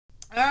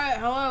Alright,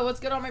 hello, what's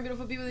good, all my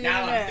beautiful people of the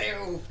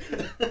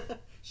internet?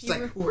 She's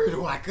like, where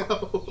do I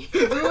go?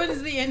 He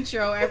ruins the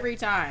intro every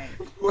time.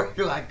 Where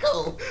do I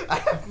go? I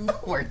have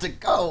nowhere to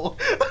go.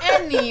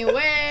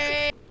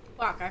 Anyway.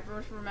 Fuck, I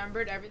first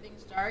remembered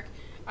everything's dark.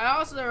 I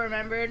also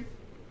remembered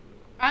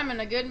I'm in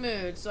a good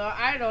mood, so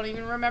I don't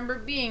even remember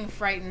being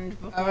frightened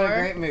before. I'm in a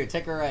great mood.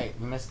 Take a right.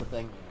 You missed the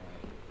thing.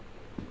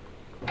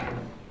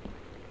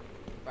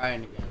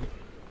 Brian again.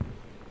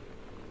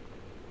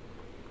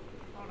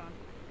 Hold on.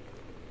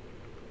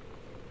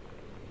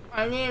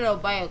 I need to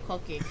buy a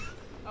cookie.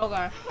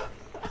 Okay.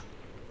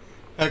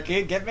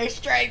 Okay, give me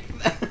strength.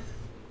 This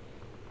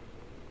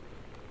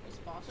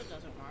faucet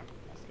doesn't work.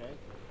 That's good.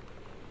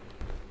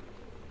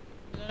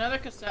 There's another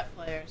cassette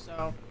player,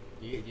 so...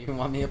 Do you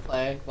want me to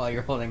play while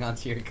you're holding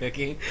onto your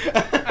cookie?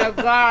 I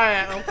got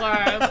it,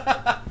 okay.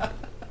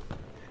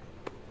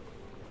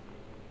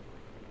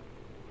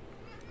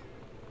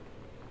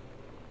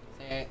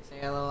 Say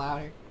it a little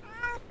louder.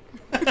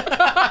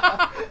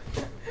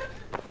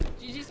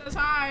 Gigi says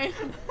hi.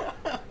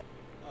 Oh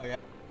yeah.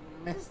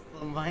 Miss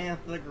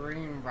Samantha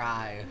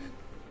Greenbrier.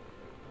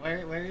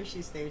 Where is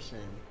she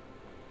stationed?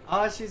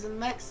 Oh, she's in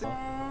Mexico.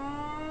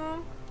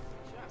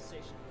 She got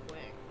stationed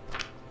quick. Oh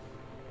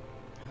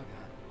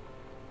god.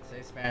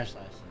 Say Spanish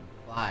lesson.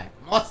 Fly.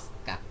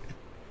 Mosca.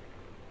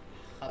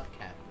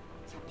 Hubcap.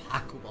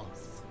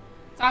 Tapacubos.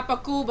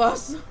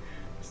 Tapacubos.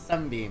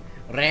 Sunbeam.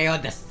 Rayo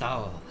de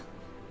Sol.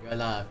 Your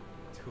love.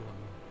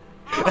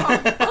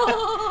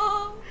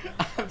 Oh.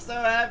 I'm so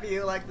happy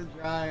you like the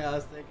drawing. I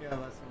was thinking of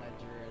us when I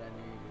drew it. I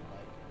knew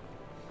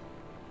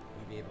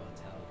you'd be able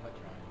to tell. What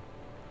drawing?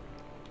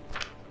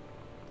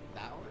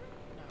 That one?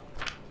 No.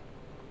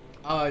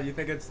 Oh, you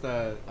think it's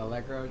the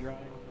Allegro drawing?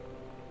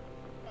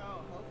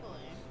 Oh, hopefully.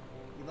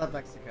 You love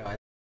Mexico. I think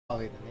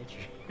probably the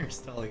nature here is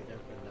totally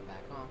different than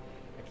back home.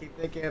 I keep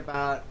thinking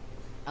about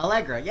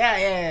Allegra.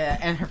 Yeah.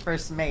 And her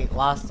first mate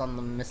lost on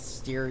the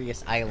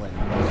mysterious island.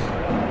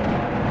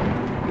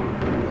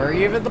 Or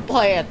even the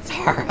plants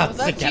are. Was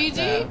that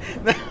Gigi?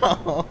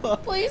 No.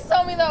 Please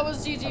tell me that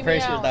was Gigi. I'm pretty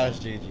sure that was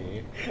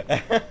Gigi.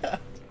 And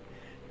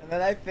then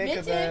I think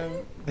of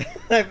them.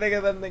 I think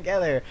of them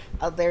together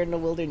out there in the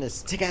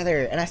wilderness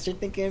together, and I start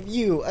thinking of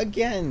you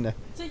again.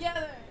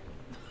 Together.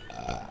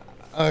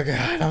 Oh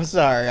god, I'm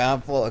sorry.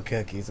 I'm full of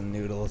cookies and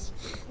noodles.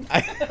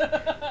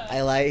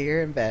 I lie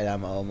here in bed.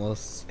 And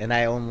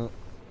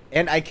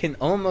I can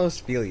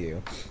almost feel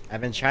you.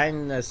 I've been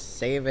trying to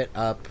save it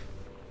up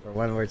for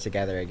when we're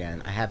together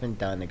again. I haven't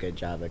done a good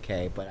job,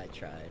 okay? But I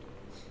tried.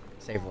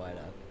 Save what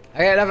up?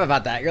 Okay, enough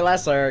about that. Your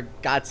last letter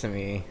got to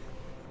me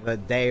the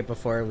day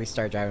before we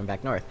start driving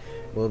back north.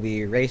 We'll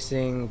be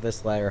racing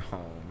this letter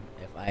home.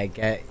 If I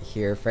get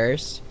here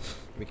first,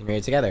 we can read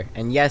it together.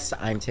 And yes,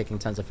 I'm taking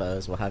tons of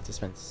photos. We'll have to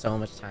spend so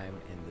much time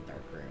in the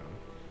dark room.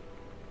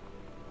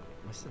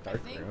 What's the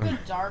dark room? I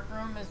think the dark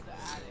room is the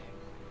attic.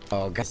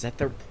 Oh, is that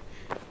the...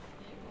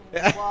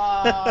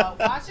 Whoa,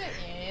 watch it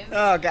is.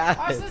 Oh god.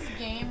 Watch this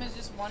game is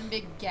just one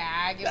big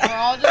gag, and we're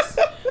all just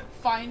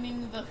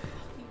finding the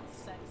fucking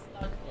sex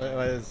stuff.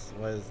 What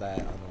is that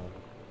on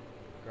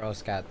the Girl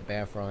Scout, the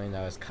band formerly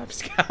known as Cub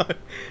Scout?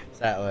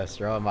 Set list,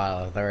 role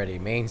model, authority,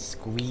 main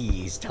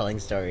squeeze, telling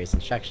stories,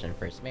 instruction,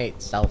 first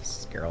mate,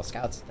 self, Girl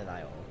Scouts,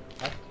 denial.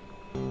 What?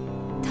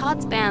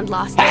 Todd's band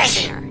lost their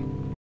singer.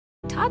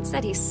 Todd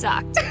said he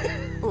sucked.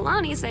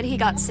 Lonnie said he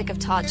got sick of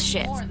Todd's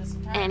shit,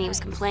 and he was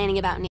complaining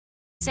about needing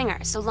a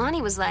singer. So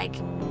Lonnie was like,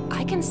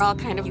 I can sing all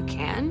kind of you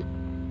can?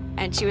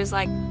 And she was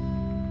like,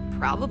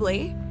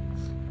 probably.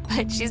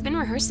 But she's been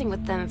rehearsing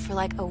with them for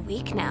like a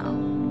week now.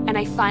 And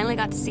I finally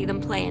got to see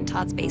them play in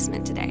Todd's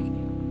basement today.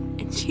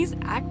 And she's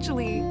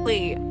actually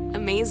really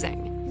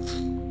amazing.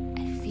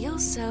 I feel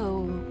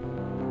so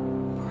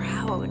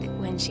proud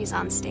when she's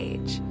on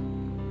stage.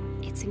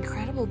 It's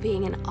incredible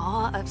being in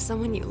awe of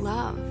someone you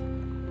love.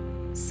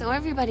 So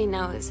everybody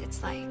knows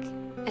it's like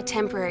a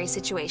temporary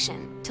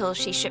situation till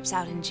she ships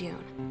out in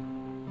June.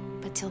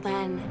 But till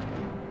then,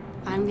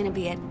 I'm gonna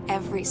be at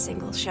every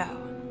single show.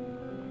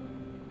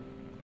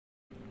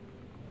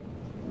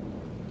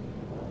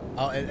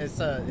 Oh, it's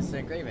an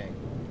engraving.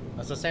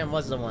 Oh, so Sam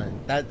was the one.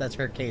 That's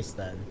her case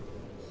then.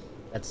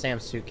 That's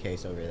Sam's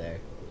suitcase over there.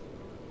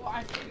 Well,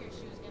 I figured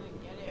she was gonna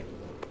get it.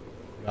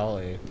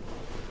 Golly.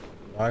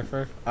 Why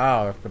for?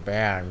 Oh, for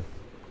band.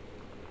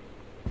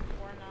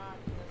 Or not.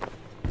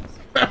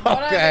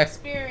 What I've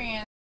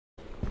experienced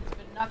has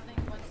been nothing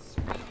but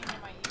screaming in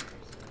my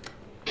ears.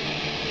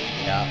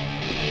 Yeah.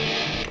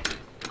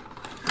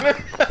 I'm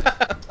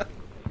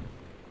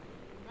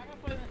not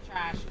gonna put it in the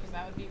trash because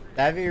that would be rude.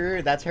 That'd be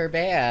rude. That's her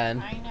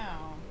band. I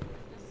know.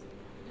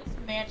 This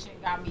mansion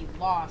got me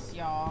lost,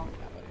 y'all.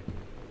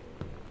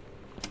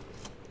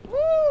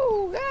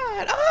 Woo!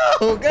 God!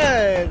 Oh,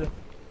 good!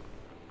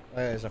 Oh,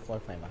 there's a floor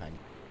plan behind you.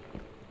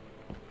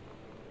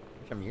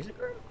 There's a music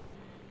room?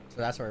 So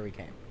that's where we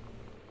came.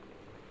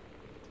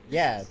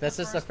 Yeah, this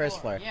is the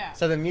first floor. Yeah.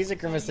 So the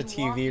music room is the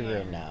you walk TV in.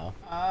 room now.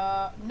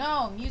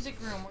 No, music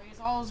room where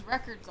all his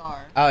records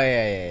are. Oh,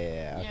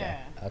 yeah. Okay.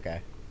 Yeah.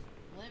 Okay.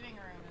 Living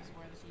room is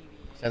where the TV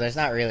is. So there's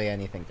not really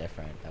anything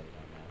different that we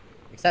don't know.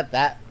 Except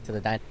that to the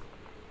diner.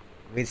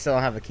 We still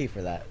don't have a key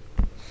for that.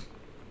 How do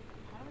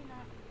we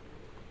not?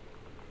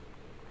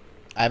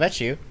 I bet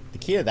you the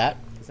key to that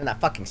is in that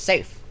fucking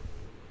safe.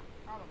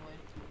 Probably.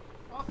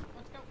 Oh,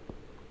 let's go.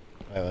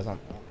 Wait, what's on?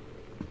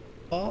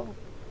 Oh.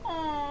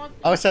 Aw,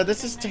 Oh, so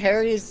this is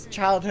Terry's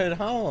childhood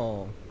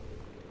home.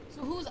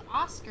 So who's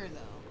Oscar though?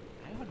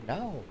 I don't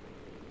know.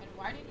 And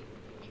why did he?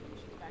 Maybe we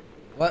should go back.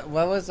 What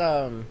was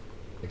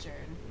Richard.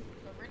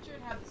 So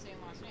Richard had the same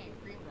last name,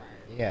 Greenbrier.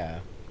 Yeah.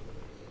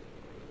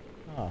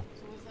 Oh.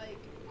 So was like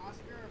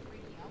Oscar a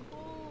freaky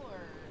uncle or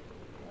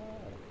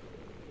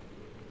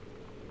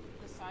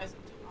the size of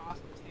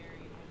Oscar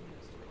Terry when he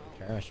was 12?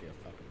 Terry must be a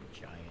fucking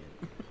giant.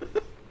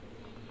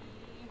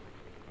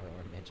 or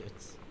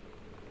midgets.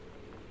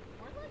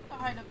 We're like the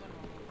height of a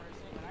normal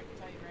person, but I can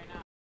tell you right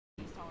now,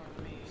 he's taller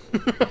than me.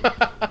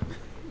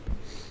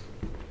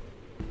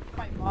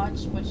 Quite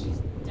much, but she's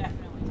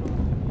definitely taller than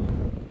me.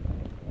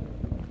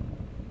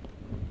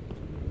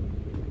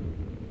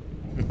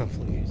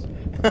 Please.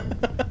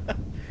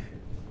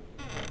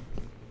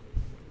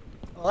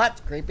 Well,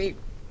 that's creepy.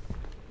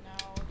 No,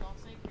 don't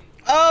say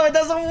creepy. Oh, it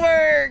doesn't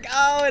work!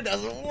 Oh, it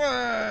doesn't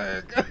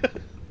work!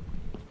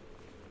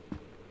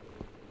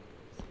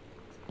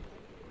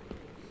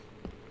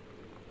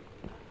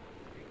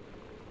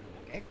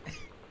 Okay.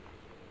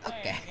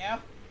 Okay. There you go.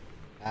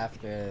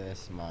 After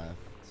this month,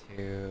 2 Cases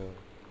of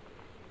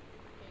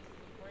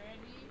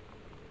brandy,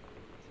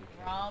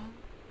 rum, and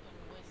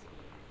whiskey.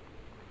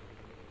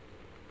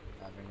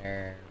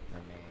 Governor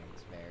remains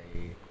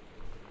very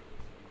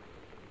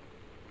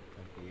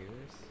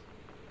confused.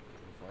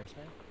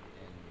 Enforcement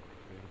in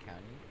Boone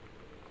County.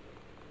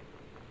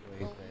 Believe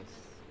Believe this. this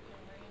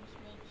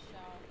arrangement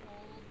shall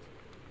hold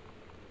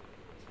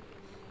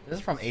This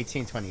is from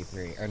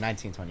 1823 or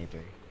 1923.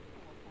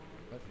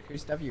 What,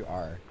 who's WR? March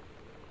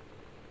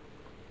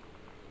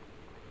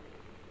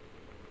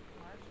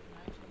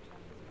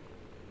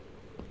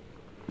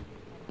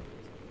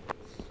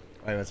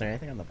 1923. Wait, was there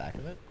anything on the back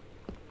of it?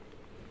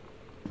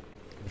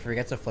 It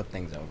forgets to flip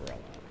things over a lot.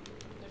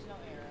 There's no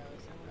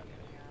arrows. I wouldn't get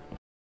an arrow.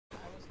 I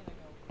was gonna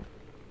go.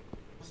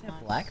 What's that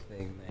black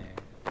thing there?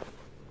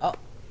 Oh.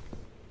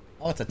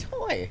 Oh, it's a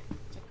toy.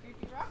 It's a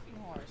creepy rocking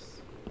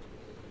horse.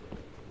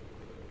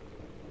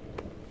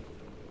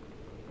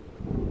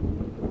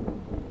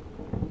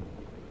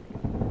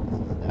 This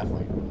is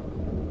definitely.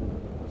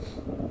 This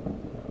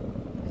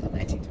is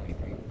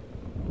 1923.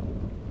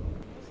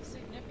 What's the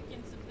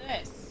significance of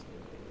this?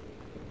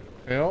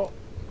 Phil?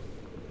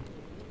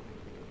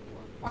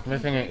 Fucking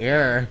Missing an creepy.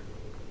 ear.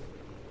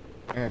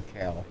 And a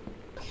tail.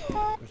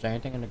 Was there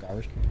anything in the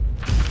garbage can?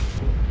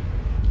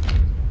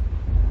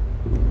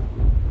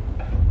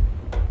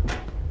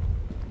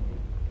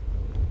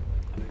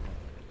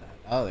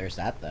 Oh, there's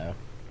that though.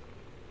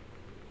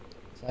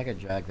 It's like a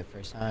drug. The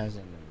first time I was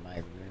in my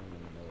room in the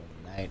middle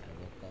of the night, I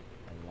woke up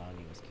and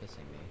Lonnie was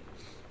kissing me.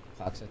 The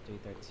clock's at 3:13.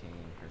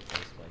 Her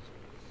face was.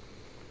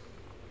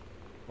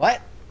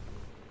 What?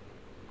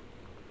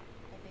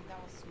 I think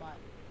that was Smut.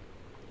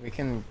 We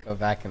can go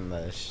back in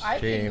the stream I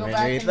can go and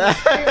back read in the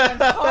stream and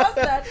that. pause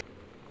that.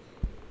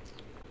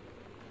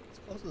 Let's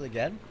close it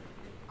again.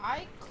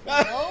 I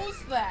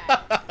closed that.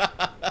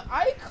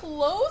 I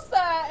closed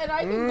that, and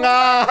I can go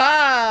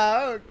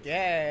back.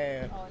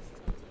 Okay. Oh, it's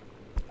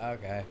tilted.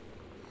 Okay.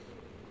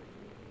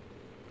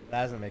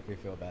 That doesn't make me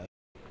feel bad.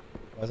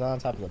 What was on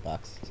top of the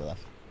box to the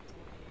left?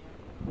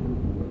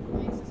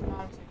 Lisa's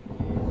mom took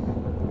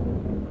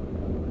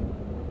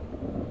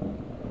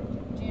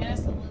it.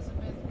 Janice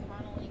Elizabeth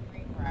Connolly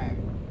Greenbrier.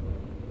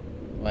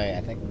 Wait,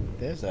 I think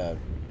there's a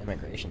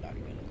immigration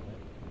document, isn't it?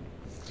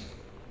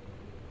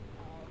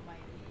 Oh, it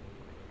might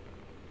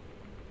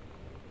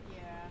be.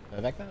 Yeah.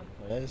 Go back down.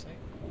 What did it say?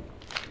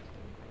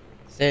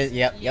 Says,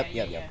 yep.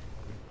 Crazy.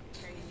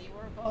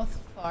 We're both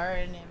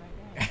foreign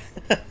immigrants.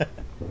 That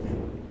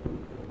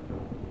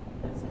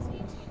says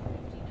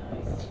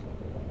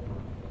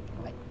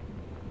 1859.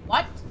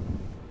 What?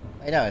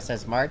 I know, it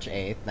says March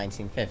 8th,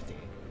 1950.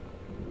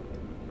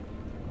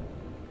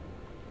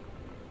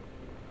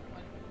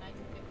 What,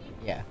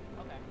 1950? Yeah,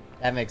 Okay.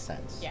 that makes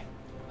sense. Yeah.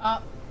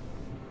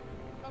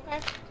 Okay.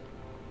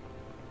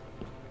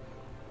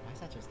 Why is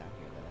that just down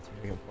here, though? That's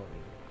really important.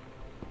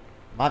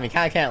 Mom, you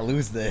kinda can't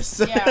lose this.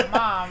 Yeah,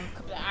 Mom.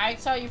 I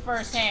tell you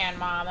firsthand,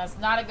 Mom, that's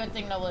not a good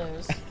thing to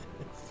lose.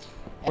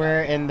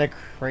 We're in the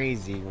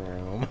crazy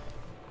room.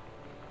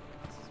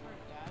 This is where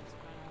Dad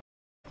spent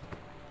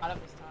a lot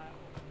of his time.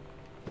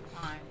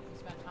 He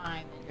spent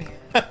time in here.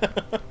 I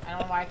don't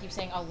know why I keep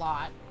saying a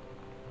lot.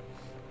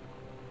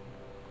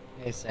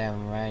 Hey Sam,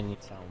 I'm writing you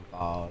some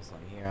balls.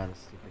 I'm here on a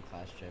stupid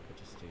class trip, which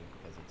is stupid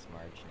because it's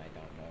March and I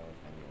don't know if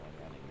anyone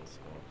running this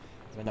school.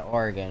 It's been to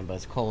Oregon, but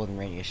it's cold and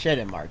rainy as shit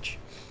in March.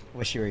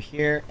 Wish you were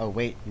here. Oh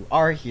wait, you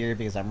are here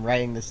because I'm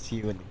writing this to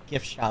you in the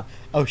gift shop.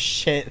 Oh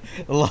shit,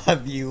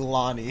 love you,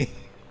 Lonnie.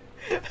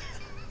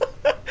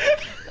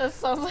 That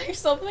sounds like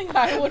something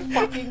I would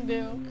fucking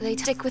do. They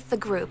stick with the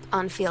group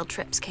on field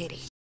trips,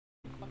 Katie.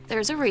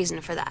 There's a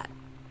reason for that.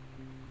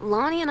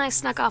 Lonnie and I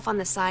snuck off on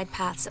the side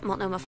paths at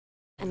Multnomah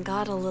and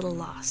got a little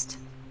lost.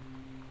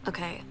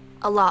 Okay,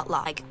 a lot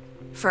like,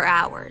 for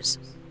hours.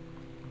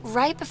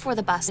 Right before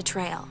the bus, a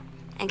trail,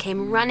 and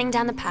came running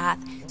down the path,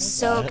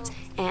 soaked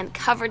and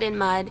covered in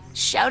mud,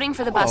 shouting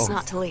for the bus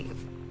not to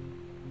leave.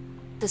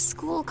 The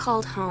school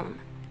called home.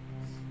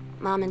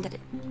 Mom and Dad,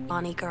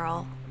 Bonnie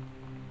girl.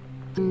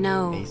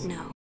 No,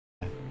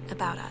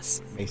 about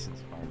us.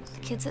 Mason's Pharmacy. The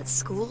kids at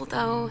school,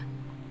 though,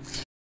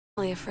 I'm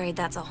really afraid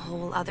that's a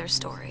whole other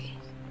story.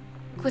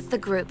 Stick with the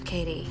group,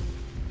 Katie.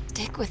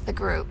 Stick with the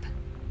group.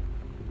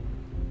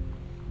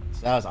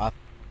 So that was awesome.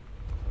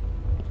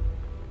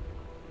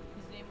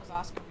 His name was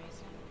Oscar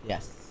Mason.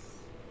 Yes.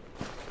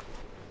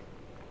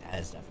 That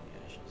is definitely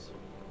Ashes.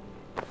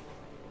 That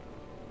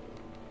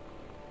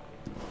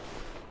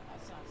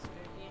sounds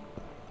spooky.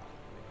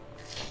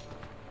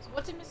 So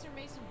what did Mr.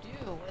 Mason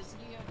do? Was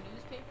he a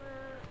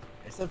newspaper?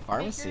 It said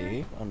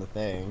pharmacy on the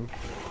thing.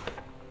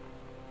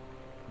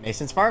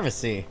 Mason's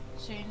Pharmacy.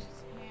 Changed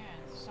its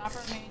hands.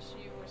 Shopper Main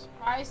Street were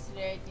surprised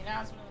today at the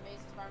announcement of the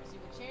Mason's Pharmacy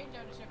would change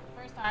ownership for the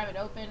first time. It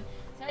opened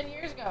 10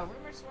 years ago.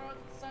 Rumors swirled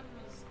that the sudden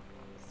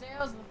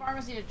sales of the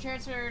pharmacy had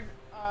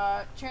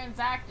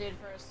transacted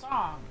for a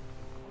song.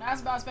 When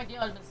asked about spec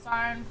deal had been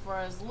signed for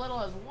as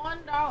little as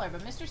 $1,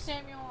 but Mr.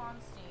 Samuel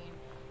Onstein,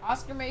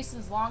 Oscar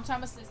Mason's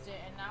longtime assistant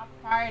and now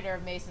proprietor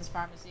of Mason's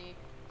Pharmacy,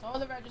 told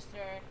the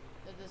register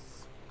that the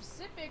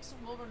specifics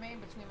will remain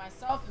between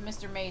myself and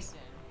Mr. Mason.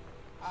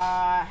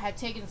 Had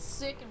taken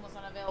sick and was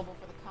unavailable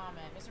for the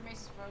comment. Mr.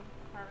 Mason's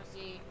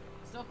pharmacy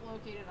is still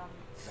located on.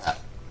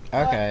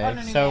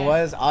 Okay, so what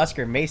does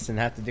Oscar Mason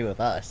have to do with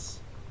us?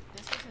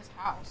 This is his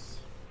house.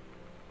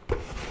 I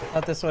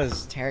thought this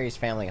was Terry's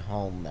family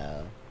home,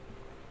 though.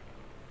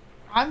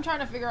 I'm trying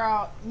to figure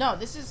out. No,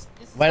 this is.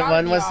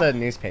 When was the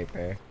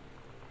newspaper?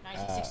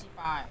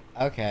 1965.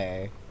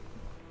 Okay.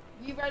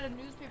 We read a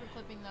newspaper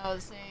clipping though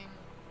saying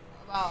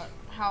about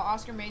how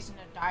Oscar Mason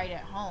had died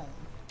at home.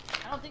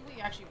 I don't think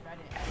we actually read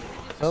it. I think we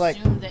just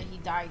assumed that he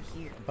died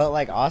here. But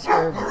like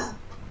Oscar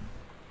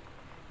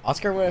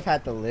would have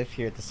had to live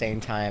here at the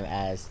same time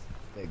as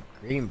the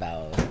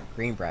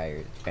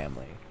Greenbrier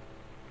family.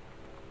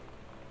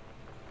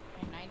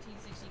 In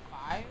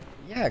 1965?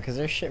 Yeah, because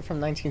there's shit from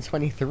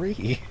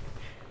 1923.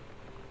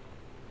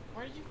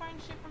 Where did you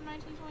find shit from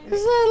 1923?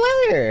 This is a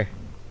letter.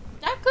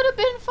 That could have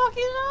been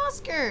fucking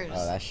Oscars.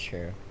 Oh, that's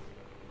true.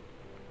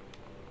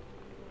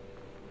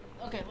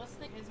 Okay, let's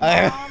think. His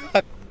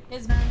mom.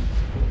 His mom.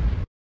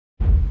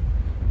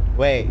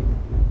 Wait,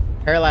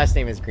 her last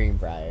name is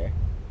Greenbrier.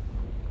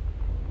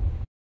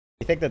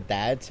 You think the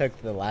dad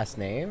took the last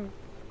name?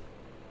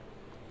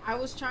 I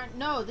was trying.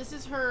 No, this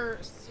is her.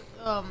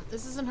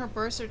 This isn't her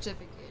birth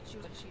certificate. She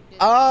did.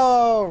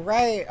 Oh,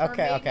 right. Her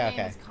Okay, maiden okay, name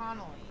okay. is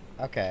Connolly.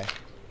 Okay.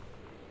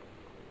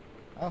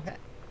 Okay.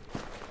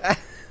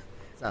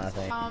 It's not a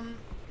thing. Her maiden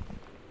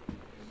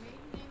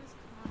name is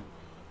Connolly.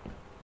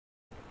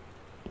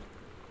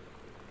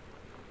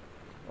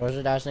 What was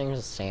her dad's name? Was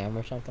it Sam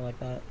or something like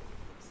that?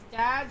 His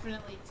dad,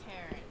 definitely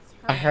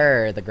Terrence.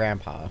 Her, the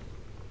grandpa.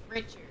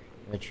 Richard.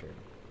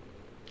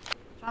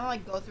 Trying to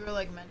like go through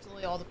like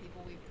mentally all the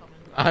people we've come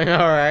into. I know,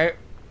 right?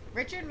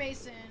 Richard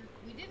Mason.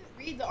 We didn't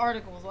read the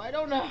article, so I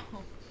don't know.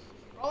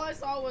 All I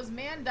saw was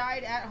man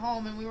died at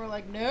home, and we were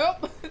like,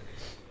 nope.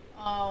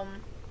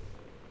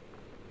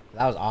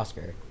 That was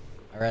Oscar.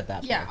 I read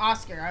that. Yeah, part.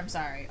 Oscar. I'm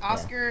sorry.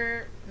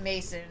 Oscar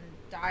Mason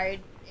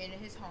died in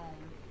his home.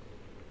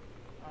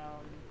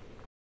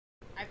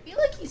 I feel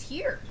like he's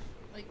here.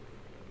 Like,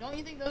 don't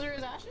you think those are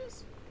his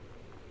ashes?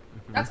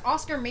 Mm-hmm. That's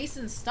Oscar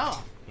Mason's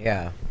stuff.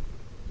 Yeah.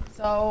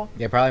 So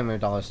they probably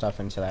moved all his stuff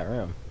into that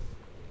room.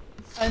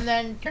 And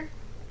then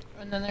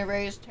they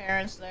raised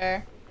Terrence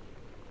there.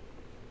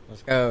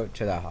 Let's go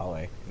to the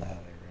hallway. The other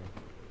room.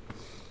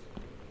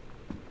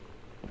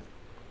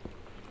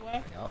 Which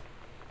way? Yep.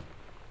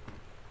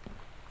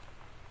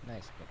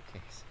 Nice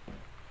bookcase.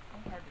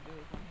 Hard to do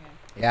with one hand.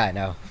 Yeah, I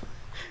know.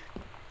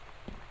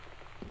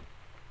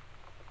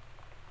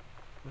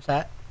 What's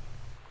that?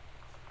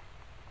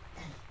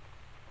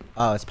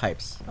 Oh, it's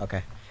pipes.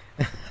 Okay.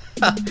 I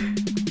got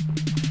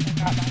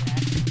my neck.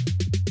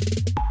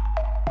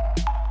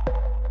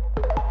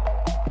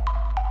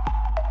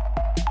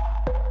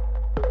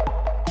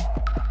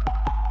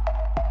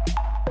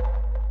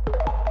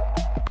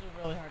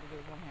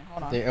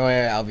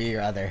 Wait, I'll be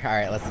your other.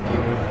 Alright, let's move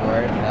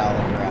forward and I'll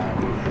look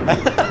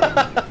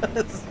around.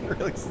 That's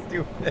really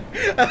stupid.